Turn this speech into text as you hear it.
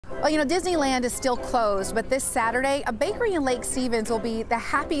Well, you know, Disneyland is still closed, but this Saturday, a bakery in Lake Stevens will be the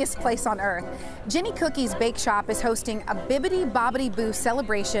happiest place on earth. Jenny Cookie's Bake Shop is hosting a Bibbidy Bobbidy BOO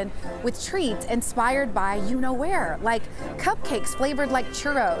celebration with treats inspired by you-know-where, like cupcakes flavored like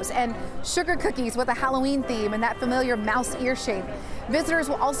churros and sugar cookies with a Halloween theme and that familiar mouse ear shape. Visitors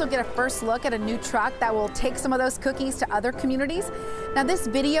will also get a first look at a new truck that will take some of those cookies to other communities. Now, this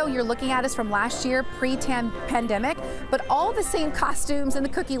video you're looking at is from last year, pre-pandemic, but all the same costumes in the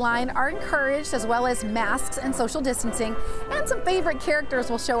cookie line are encouraged, as well as masks and social distancing, and some favorite characters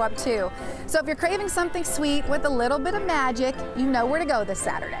will show up too. So if you're craving something sweet with a little bit of magic, you know where to go this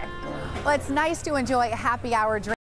Saturday. Well, it's nice to enjoy a happy hour drink.